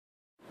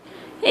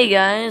Hey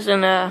guys,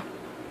 and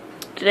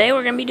today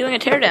we're going to be doing a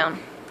teardown.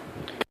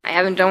 I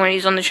haven't done one of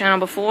these on the channel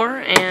before,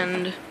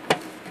 and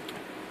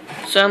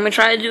so I'm going to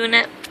try doing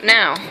that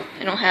now.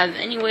 I don't have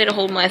any way to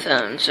hold my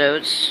phone, so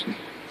I'm just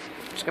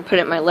going to put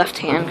it in my left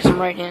hand because I'm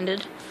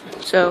right-handed.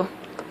 So,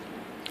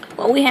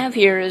 what we have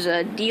here is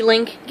a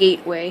D-Link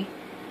gateway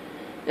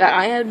that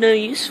I have no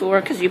use for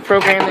because you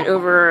program it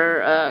over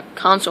a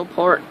console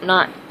port,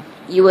 not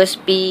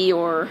USB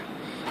or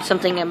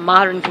something a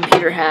modern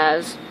computer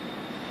has.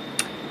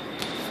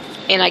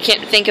 And I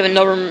can't think of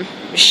another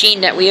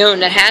machine that we own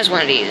that has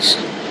one of these.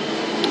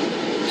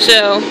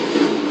 So,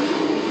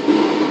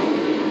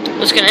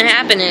 what's going to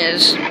happen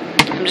is,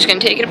 I'm just going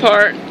to take it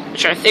apart,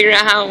 try to figure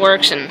out how it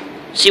works, and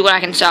see what I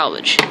can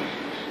salvage.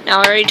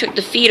 Now, I already took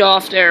the feet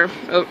off there,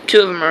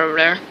 two of them are over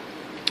there,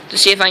 to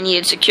see if I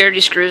needed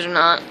security screws or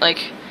not,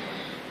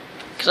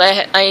 because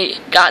I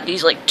got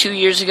these like 2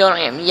 years ago and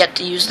I am yet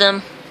to use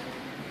them.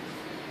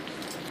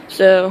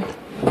 So,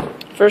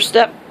 first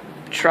step,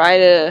 try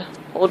to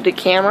hold the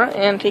camera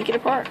and take it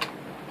apart.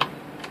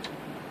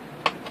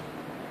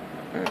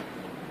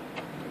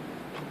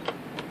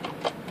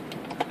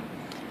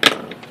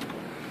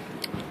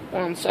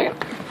 One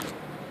second.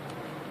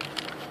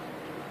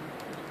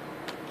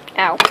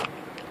 Ow.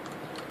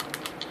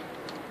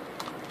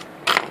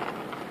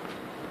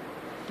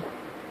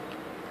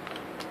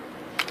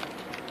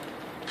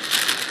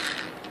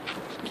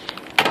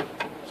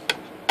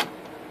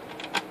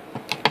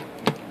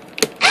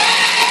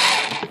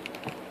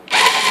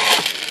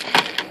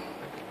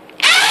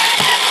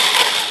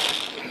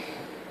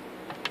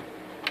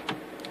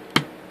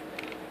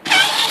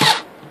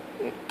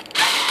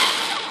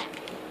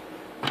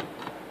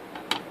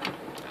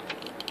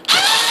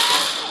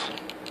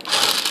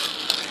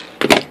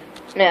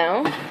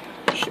 Now,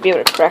 I should be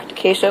able to crack the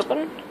case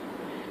open.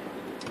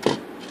 Put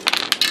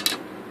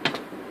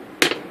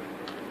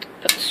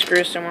the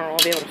screws somewhere where I'll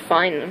be able to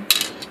find them.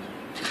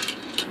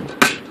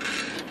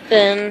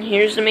 Then,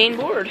 here's the main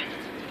board.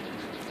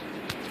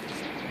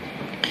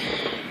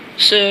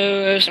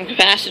 So, some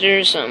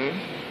capacitors, some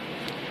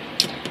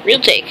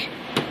Realtek.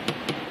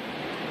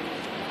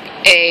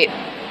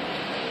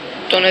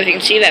 Don't know if you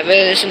can see that, but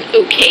it's an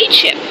OK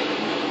chip.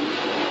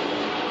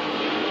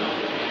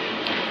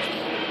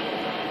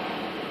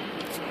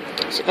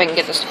 See if I can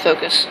get this to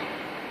focus.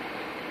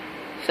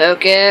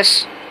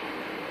 Focus.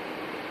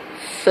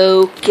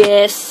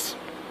 Focus.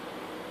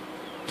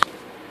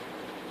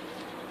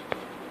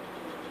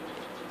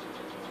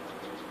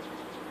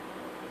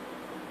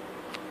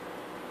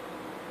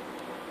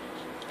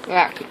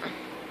 Ah, come on.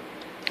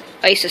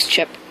 ISIS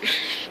chip.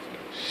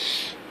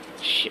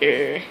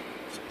 Sure.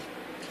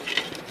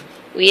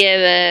 We have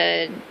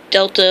a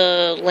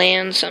Delta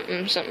LAN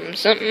something.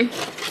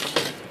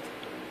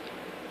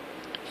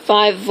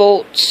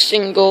 5-volt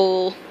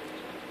single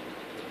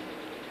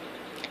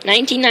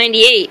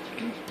 1998.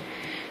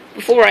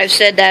 Before I've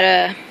said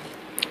that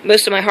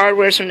most of my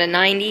hardware is from the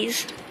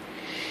 90s,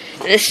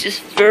 and this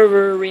just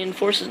further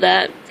reinforces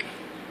that.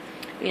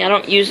 I mean, I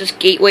don't use this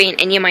gateway in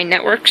any of my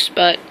networks,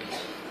 but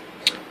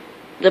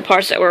the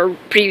parts that were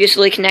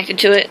previously connected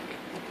to it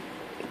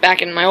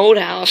back in my old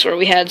house where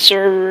we had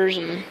servers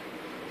and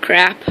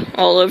crap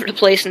all over the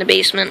place in the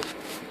basement,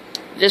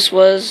 this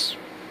was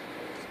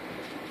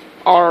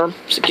our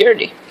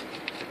security.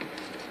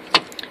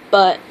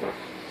 But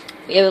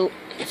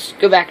let's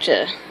go back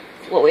to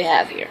what we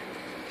have here.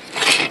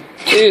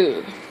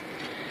 Two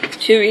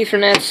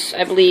Ethernets,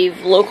 I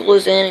believe. Local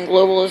is in and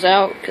global is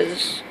out,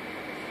 because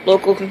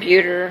local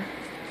computer,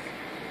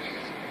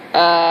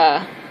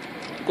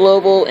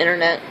 global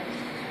internet.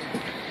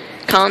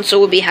 Console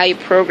would be how you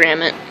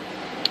program it,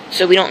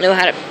 so we don't know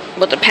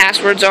what the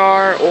passwords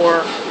are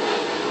or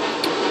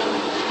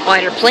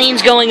why their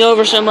plane's going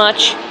over so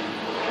much.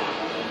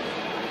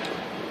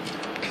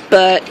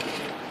 But,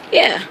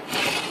 yeah,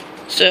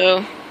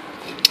 so,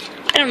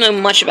 I don't know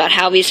much about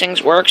how these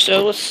things work,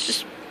 so let's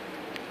just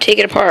take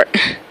it apart.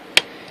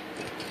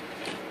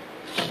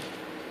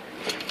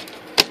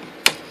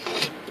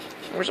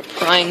 Where's a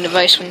prying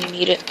device when you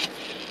need it?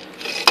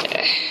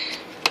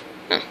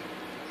 Huh.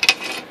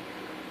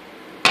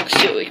 Let's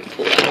see what we can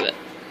pull out of it.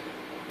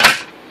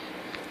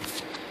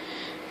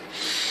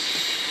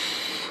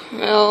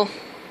 Well,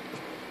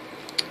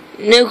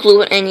 no clue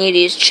what any of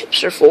these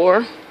chips are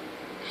for.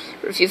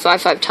 If you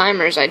 5.5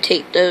 timers, I'd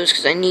take those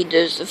because I need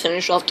those to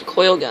finish off the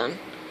coil gun.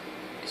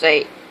 Because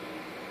I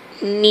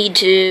need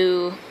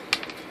to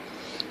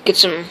get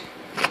some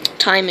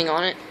timing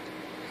on it.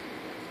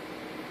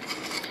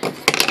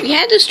 We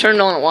had this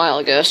turned on a while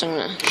ago, so I'm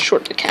going to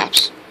short the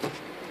caps.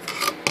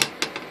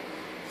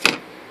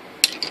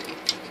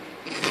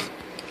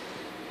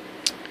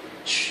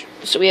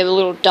 So we have a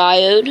little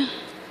diode.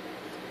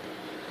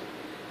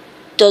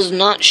 Does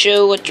not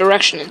show what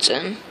direction it's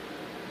in.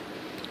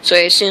 So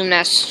I assume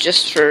that's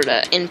just for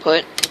the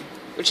input,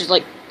 which is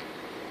like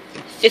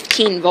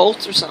 15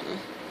 volts or something.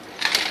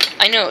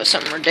 I know it's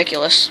something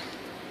ridiculous.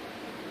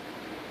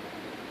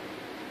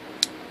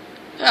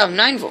 Oh,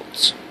 9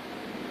 volts.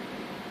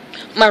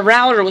 My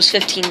router was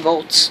 15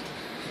 volts.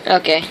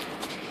 Okay.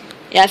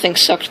 Yeah, that thing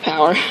sucked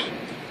power.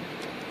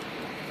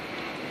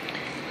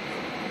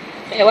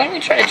 Hey, why don't we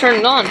try to turn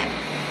it on?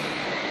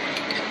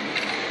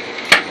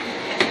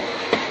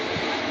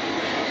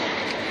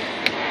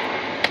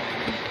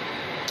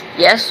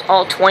 Yes,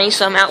 all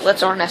 20-some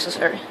outlets are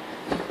necessary.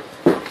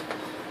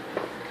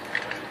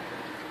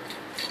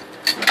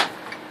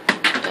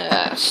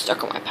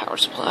 Stuck on my power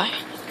supply.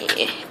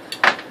 Yeah.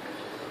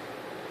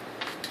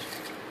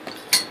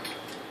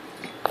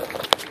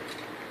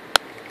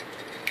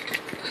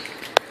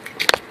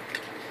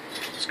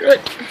 Screw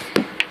it.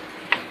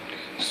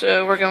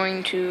 So we're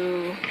going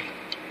to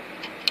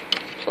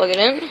plug it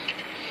in,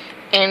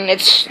 and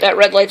that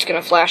red light's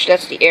gonna flash.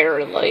 That's the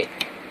error light.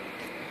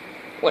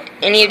 What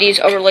any of these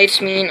other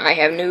lights mean, I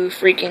have no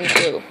freaking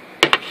clue.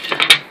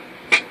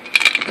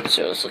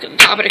 So let's look at the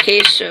top of the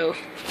case. So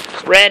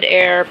red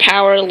air,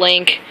 power,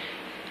 link,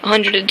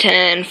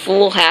 110,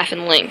 full, half,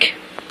 and link.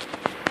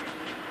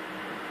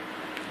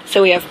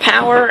 So we have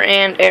power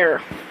and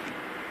air.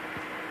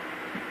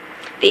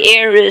 The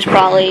air is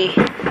probably,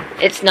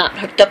 it's not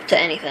hooked up to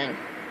anything.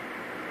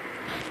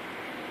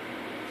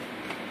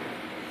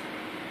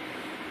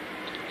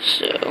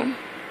 So,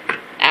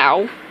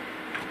 ow,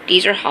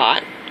 these are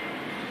hot.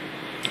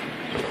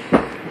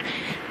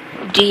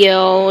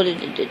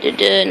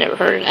 DL, never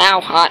heard of it.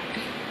 Ow, hot.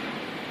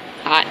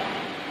 Hot.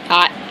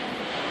 Hot.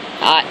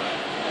 Hot.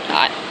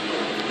 Hot.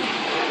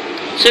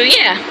 So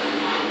yeah,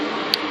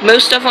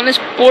 most stuff on this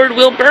board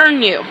will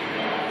burn you.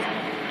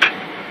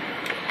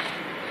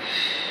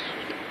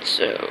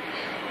 So,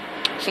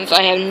 since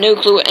I have no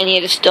clue what any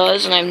of this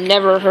does, and I've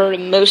never heard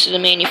of most of the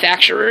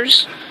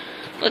manufacturers,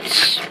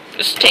 let's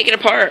just take it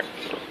apart.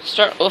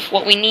 Start with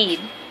what we need,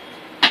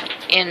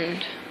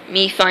 and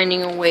me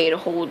finding a way to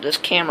hold this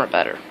camera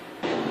better.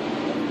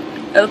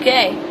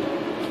 Okay,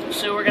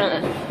 so we're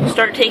gonna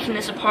start taking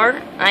this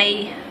apart.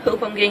 I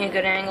hope I'm getting a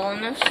good angle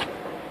on this.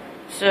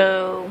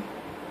 So,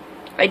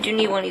 I do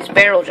need one of these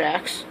barrel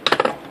jacks.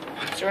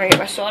 So we're gonna get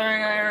my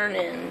soldering iron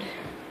and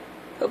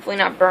hopefully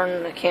not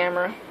burn the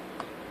camera.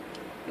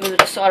 Move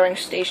the soldering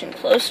station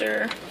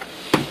closer.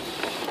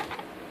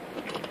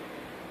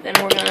 Then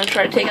we're gonna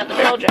try to take out the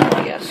barrel jack,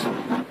 I guess.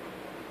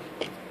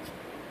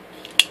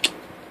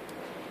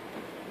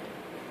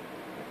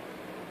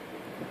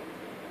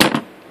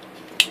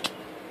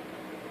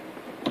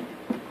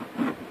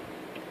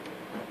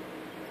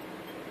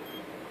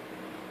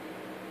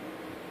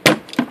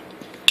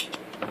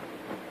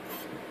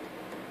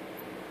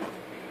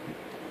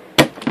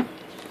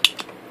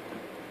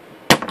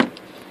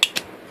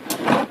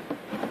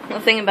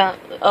 The thing about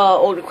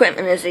old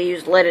equipment is they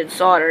use leaded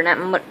solder, and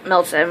that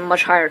melts at a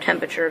much higher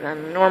temperature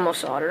than normal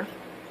solder.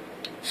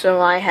 So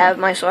I have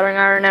my soldering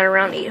iron at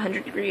around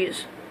 800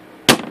 degrees,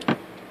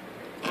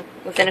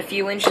 within a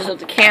few inches of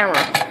the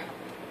camera.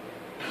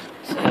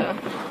 So,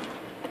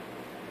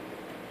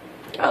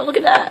 oh, look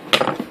at that!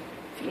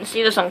 If you can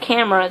see this on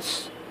camera,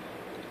 it's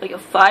like a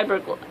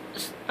fiberglass.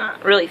 It's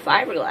not really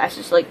fiberglass.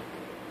 It's like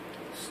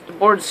the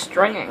board's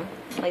stringing,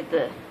 like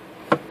the.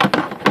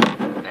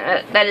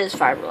 That is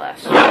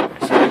fiberglass.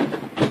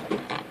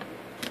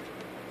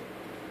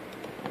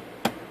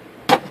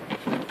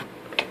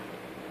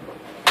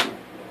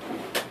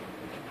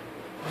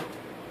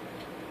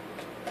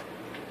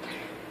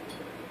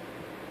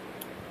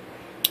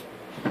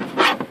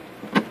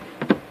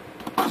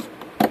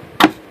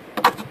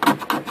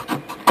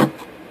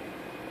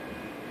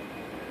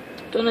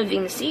 Don't know if you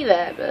can see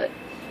that, but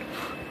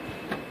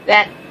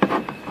that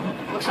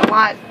looks a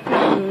lot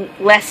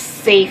less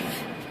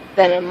safe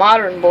than a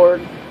modern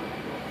board.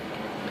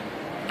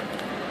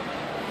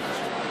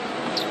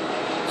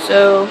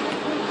 So,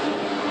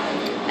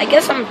 I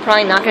guess I'm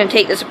probably not going to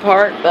take this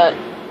apart, but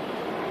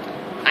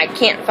I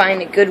can't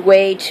find a good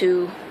way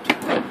to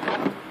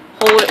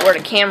hold it where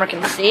the camera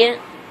can see it.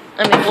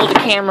 I mean, hold the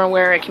camera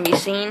where it can be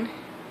seen.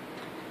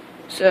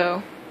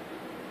 So,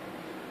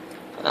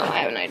 well, I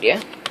have an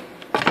idea.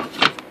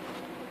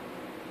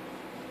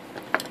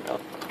 I'll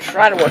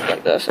try to work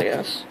like this, I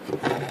guess.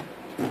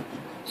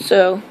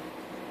 So,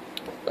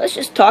 let's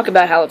just talk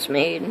about how it's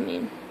made. I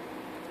mean,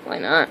 why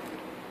not?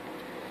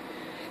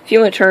 If you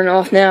want to turn it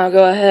off now,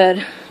 go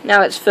ahead.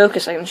 Now it's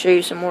focused, I can show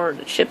you some more of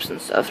the chips and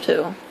stuff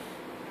too.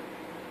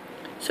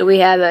 So we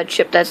have a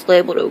chip that's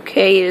labeled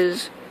OK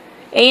is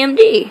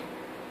AMD.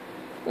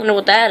 Wonder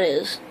what that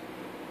is.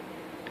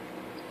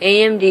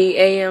 AMD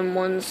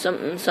AM1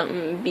 something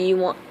something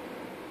B1.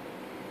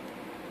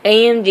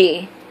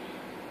 AMD.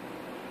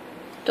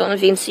 Don't know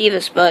if you can see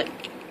this, but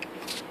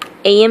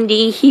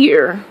AMD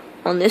here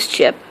on this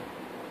chip.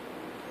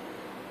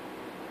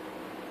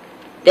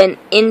 Then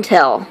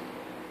Intel.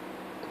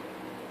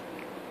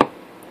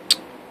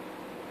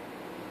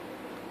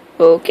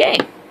 Okay.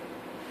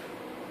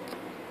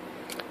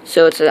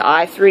 So it's an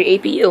i3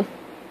 APU.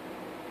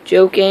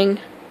 Joking.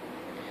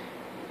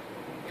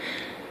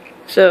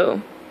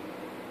 So,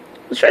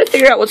 let's try to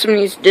figure out what some of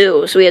these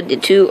do. So we have the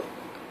two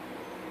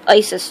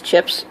ISIS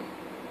chips.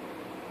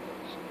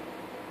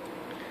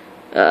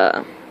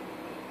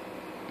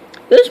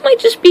 Those might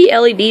just be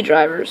LED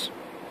drivers.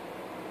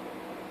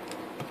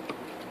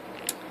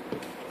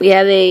 We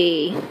have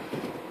a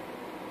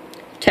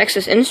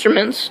Texas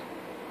Instruments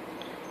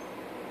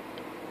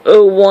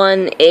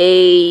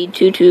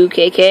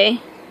 01A22KK.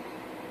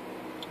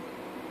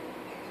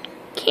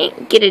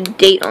 Can't get a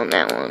date on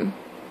that one.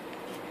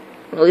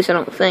 Or at least I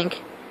don't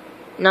think.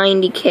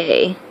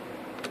 90K.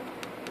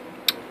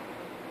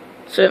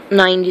 So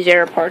 90s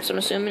era parts, I'm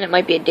assuming. It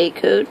might be a date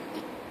code.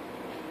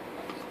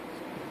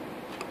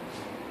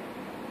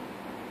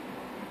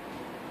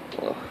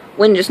 Oh,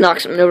 wind just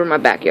knocked something over my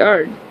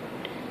backyard.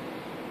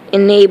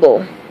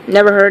 Enable.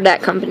 Never heard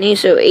that company.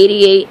 So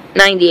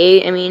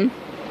 8898, I mean,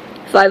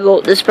 5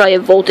 volt. This is probably a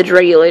voltage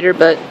regulator,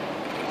 but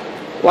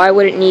why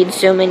would it need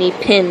so many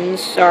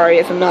pins? Sorry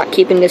if I'm not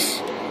keeping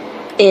this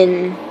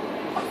in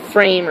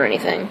frame or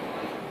anything.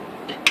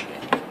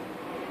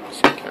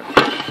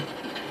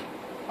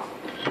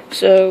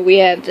 So we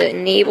have the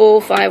Enable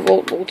 5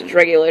 volt voltage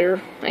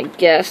regulator, I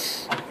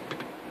guess.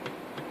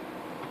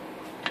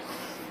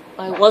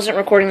 I wasn't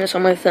recording this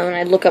on my phone.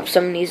 I'd look up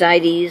some of these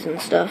IDs and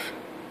stuff.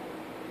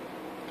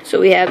 So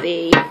we have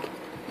a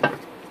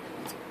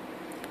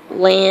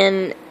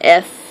LAN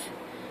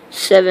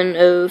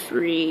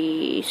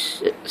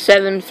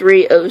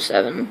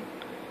F7037307.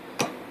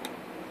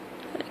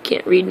 I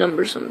can't read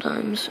numbers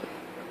sometimes.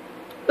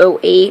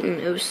 08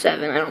 and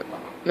 07. I don't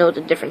know what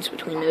the difference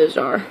between those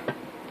are.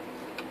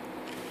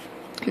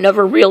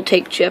 Another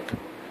Realtek chip.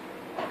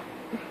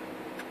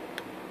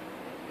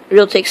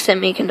 Realtek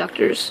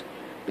Semiconductors,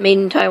 made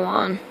in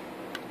Taiwan.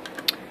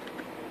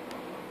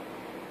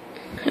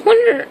 I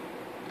wonder.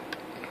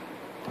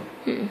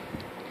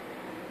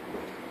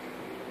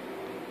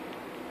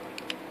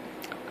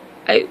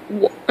 I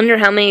wonder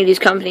how many of these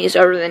companies,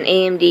 other than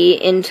AMD,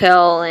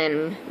 Intel,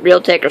 and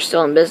Realtek, are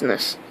still in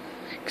business.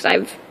 Because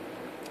I've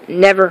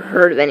never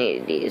heard of any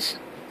of these.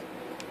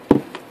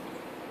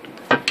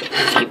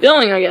 Let's keep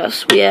going, I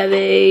guess. We have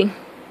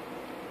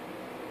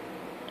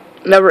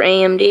another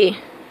AMD.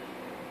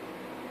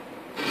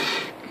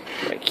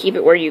 Keep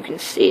it where you can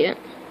see it.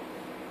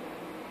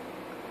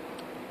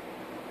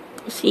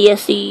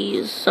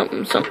 CSE's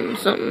something, something,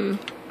 something.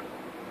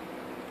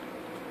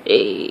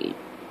 A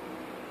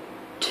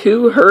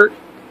 2 Hz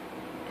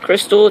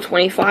crystal,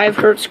 25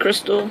 Hz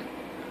crystal.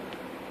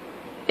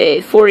 A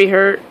 40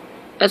 Hz.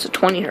 That's a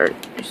 20 Hz,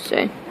 I should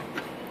say.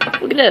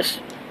 Look at this.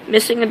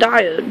 Missing a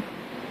diode.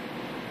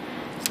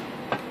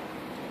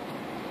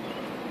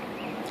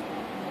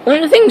 One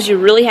of the things you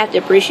really have to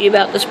appreciate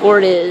about this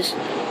board is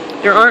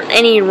there aren't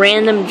any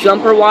random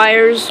jumper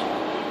wires.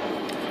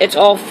 It's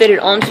all fitted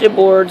onto the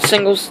board,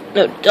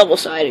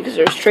 double-sided, because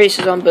there's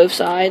traces on both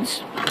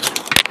sides.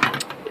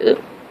 And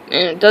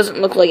it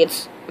doesn't look like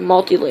it's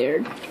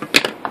multi-layered.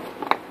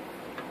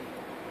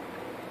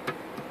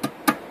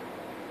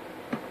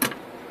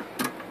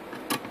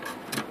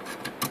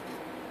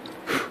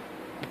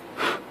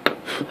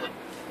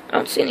 I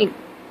don't see any,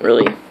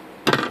 really.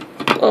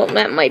 Well,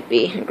 that might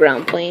be a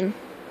ground plane.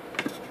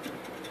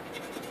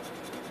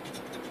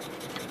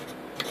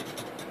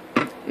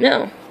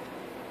 No.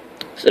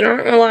 So there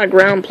aren't a lot of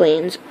ground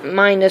planes,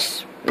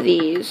 minus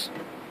these.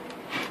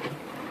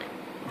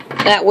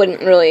 That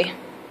wouldn't really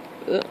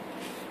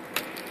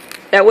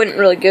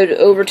go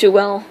over too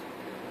well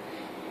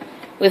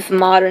with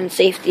modern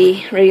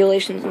safety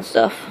regulations and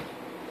stuff.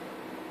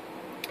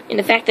 And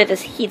the fact that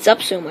this heats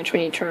up so much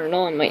when you turn it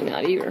on might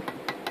not either.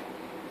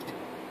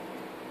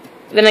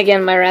 Then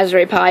again, my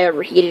Raspberry Pi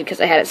overheated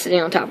because I had it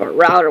sitting on top of a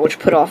router, which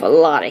put off a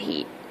lot of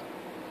heat.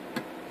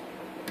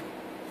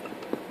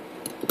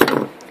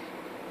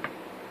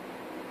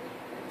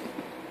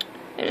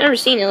 I've never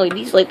seen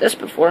LEDs like this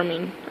before. I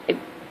mean, I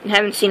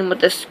haven't seen them with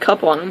this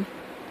cup on them.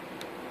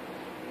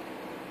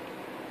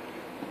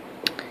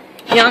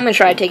 You know, I'm going to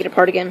try to take it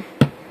apart again.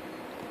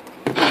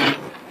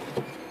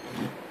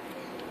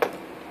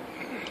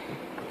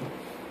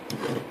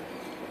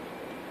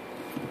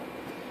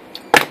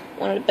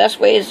 One of the best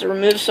ways to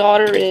remove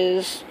solder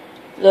is,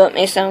 though it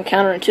may sound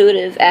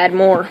counterintuitive, add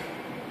more.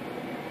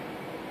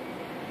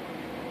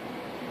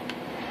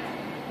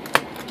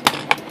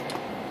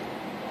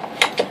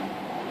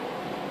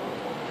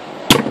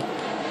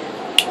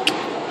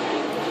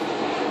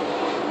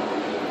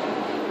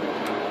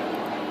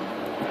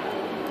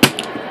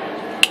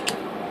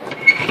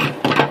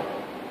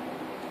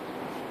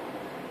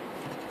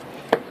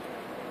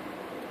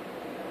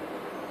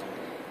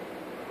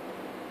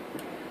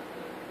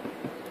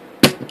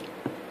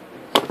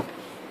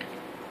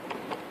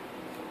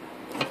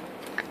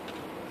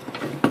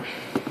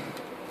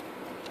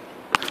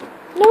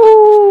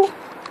 No!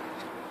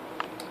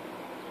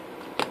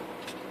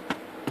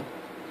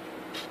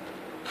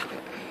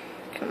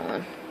 Come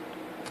on.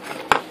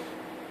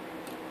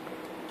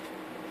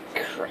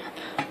 Crap.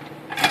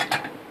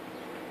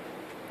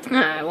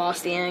 I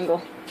lost the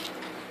angle.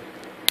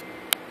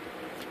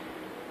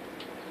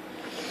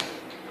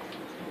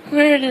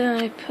 Where did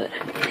I put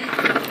it?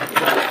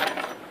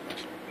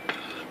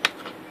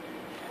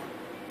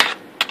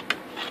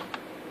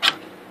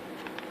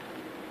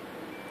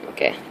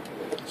 Okay,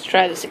 let's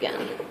try this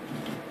again.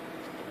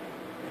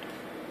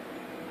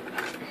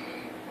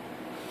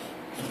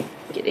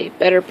 Get a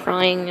better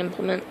prying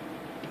implement.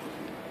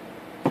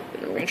 And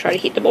we're going to try to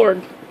heat the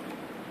board.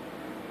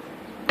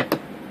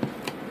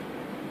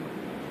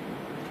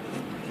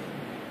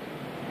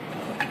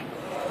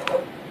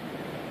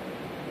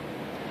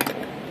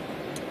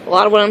 A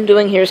lot of what I'm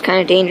doing here is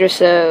kind of dangerous,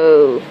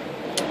 so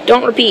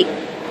don't repeat.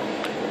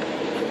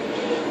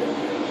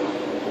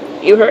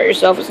 You hurt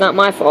yourself, it's not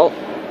my fault.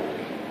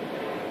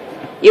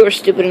 You were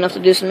stupid enough to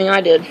do something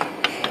I did.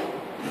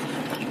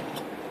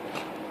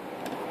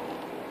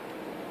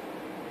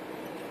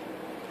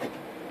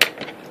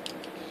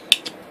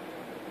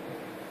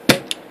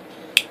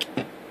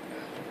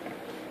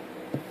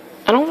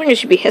 I don't think it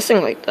should be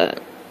hissing like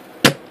that.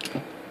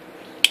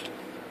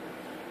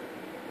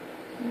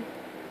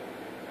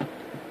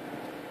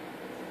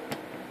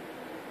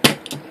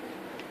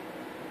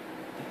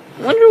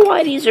 I wonder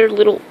why these are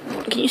little...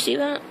 Can you see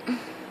that?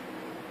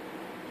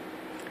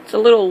 It's a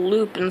little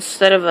loop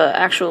instead of an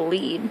actual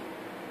lead.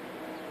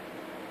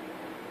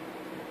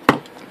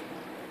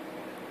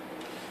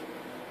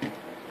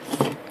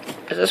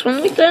 Is this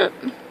one like that?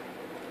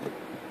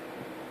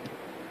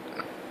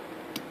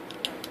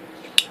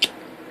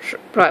 Should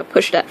probably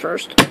push that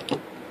first.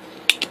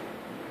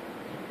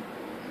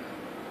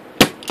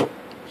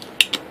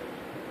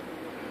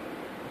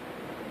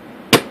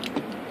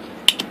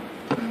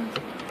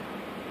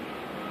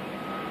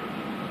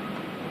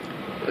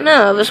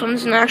 No, this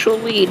one's an actual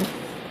lead.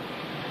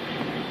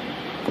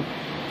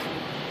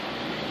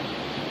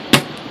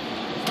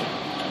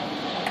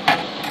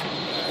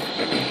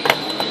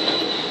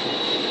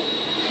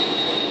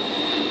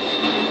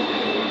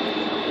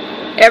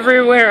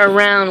 Everywhere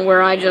around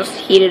where I just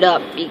heated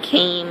up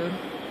became...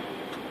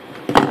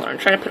 I'm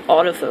trying to put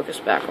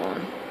autofocus back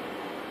on.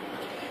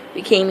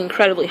 Became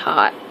incredibly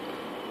hot.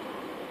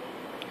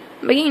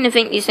 I'm beginning to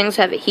think these things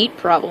have a heat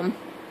problem.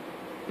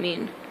 I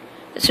mean,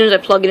 as soon as I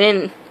plug it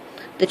in,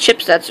 the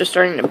chipsets are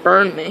starting to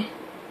burn me.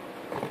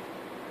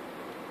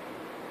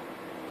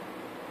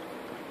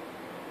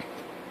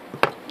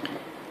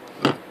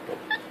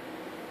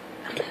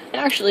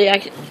 Actually, I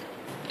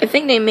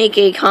think they make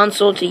a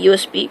console to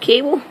USB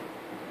cable.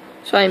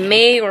 So I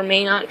may or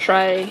may not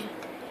try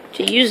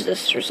to use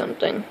this or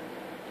something.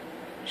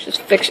 Just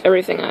fix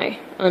everything I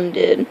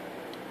undid.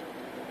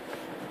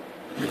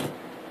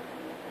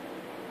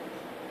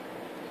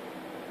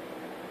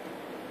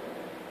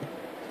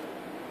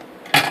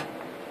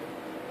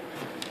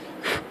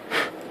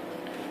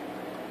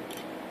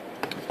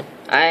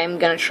 I'm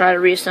gonna try to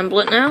reassemble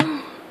it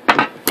now.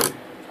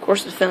 Of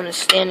course, the phone is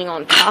standing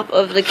on top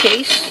of the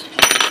case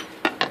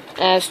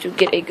as to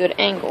get a good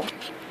angle.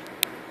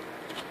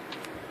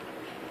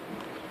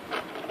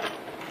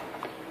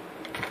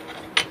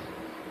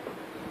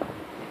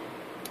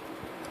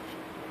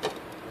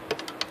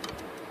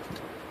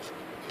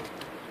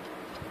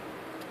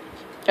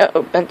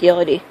 Uh-oh, bent the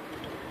LED.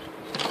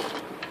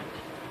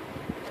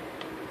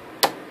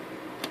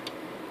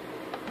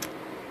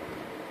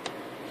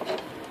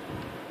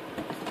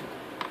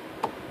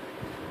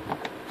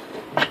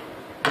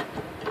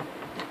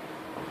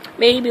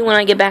 Maybe when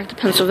I get back to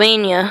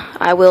Pennsylvania,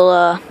 I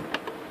will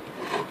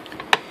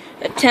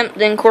attempt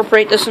to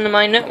incorporate this into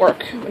my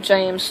network, which I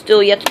am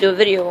still yet to do a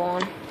video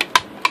on.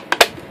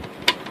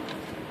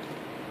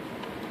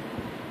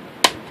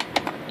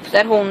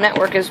 That whole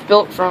network is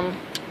built from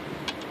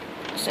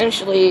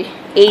essentially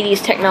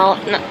 80s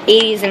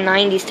and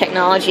 90s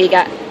technology. You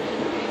got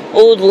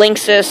old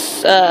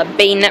Linksys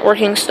Bay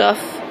networking stuff.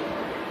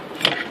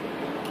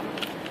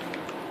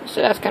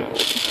 So that's kind of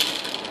weird.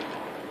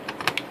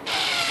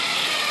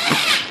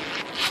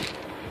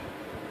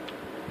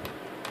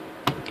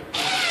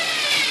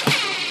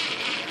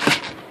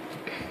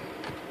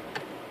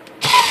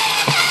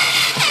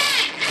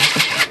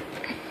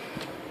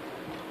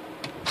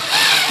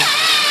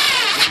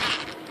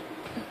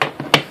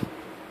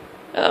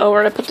 Oh,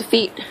 where did I put the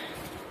feet?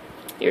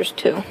 Here's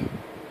 2.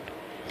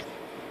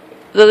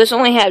 Though this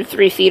only had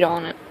 3 feet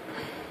on it.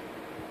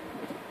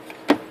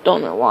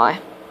 Don't know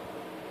why.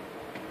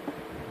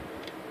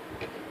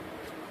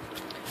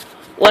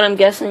 What I'm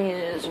guessing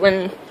is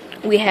when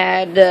we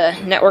had the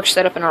network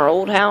set up in our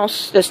old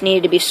house, this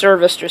needed to be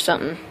serviced or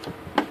something.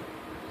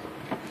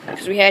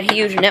 Because we had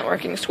huge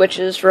networking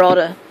switches for all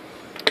the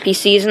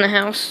PCs in the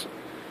house.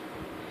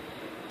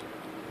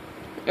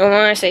 And when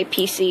I say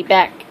PC,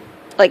 back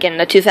like in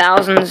the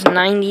 2000s,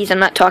 90s, I'm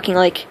not talking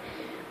like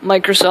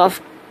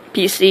Microsoft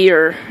PC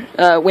or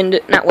not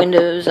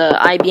Windows,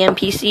 IBM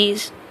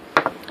PCs.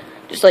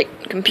 Just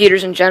like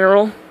computers in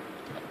general.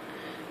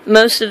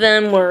 Most of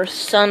them were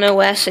Sun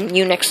OS and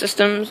Unix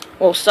systems.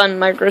 Well, Sun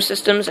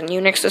Microsystems and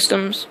Unix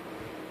systems.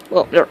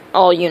 Well, they're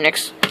all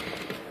Unix.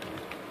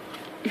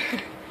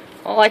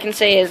 All I can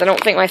say is I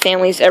don't think my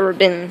family's ever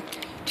been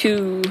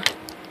too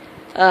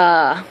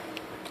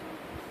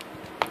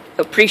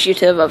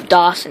appreciative of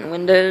DOS and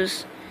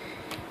Windows.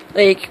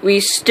 Like, we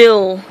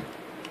still,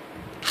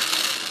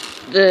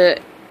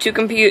 the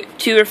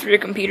two or three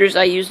computers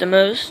I use the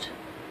most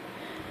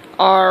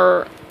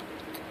are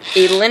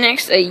a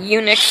Linux, a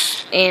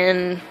Unix,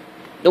 and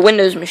the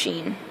Windows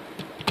machine.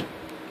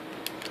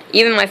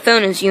 Even my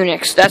phone is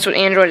Unix. That's what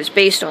Android is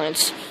based on.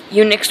 It's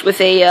Unix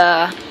with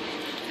a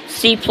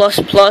C++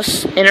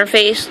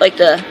 interface. Like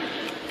the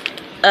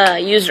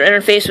user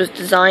interface was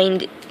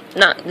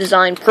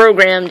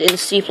programmed in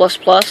C++.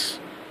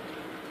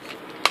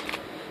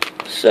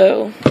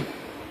 So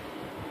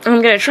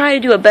I'm going to try to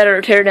do a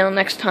better teardown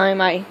next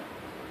time. I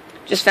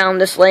just found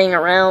this laying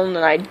around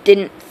and I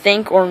didn't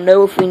think or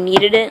know if we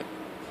needed it.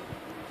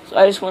 So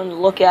I just wanted to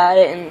look at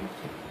it and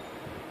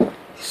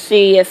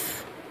see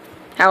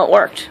how it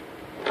worked.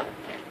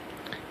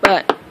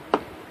 But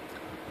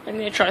I'm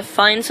going to try to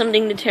find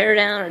something to tear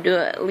down, or do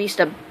at least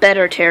a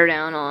better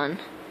teardown on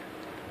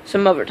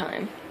some other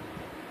time.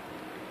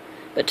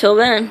 But till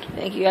then,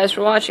 thank you guys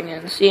for watching,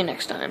 and see you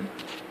next time.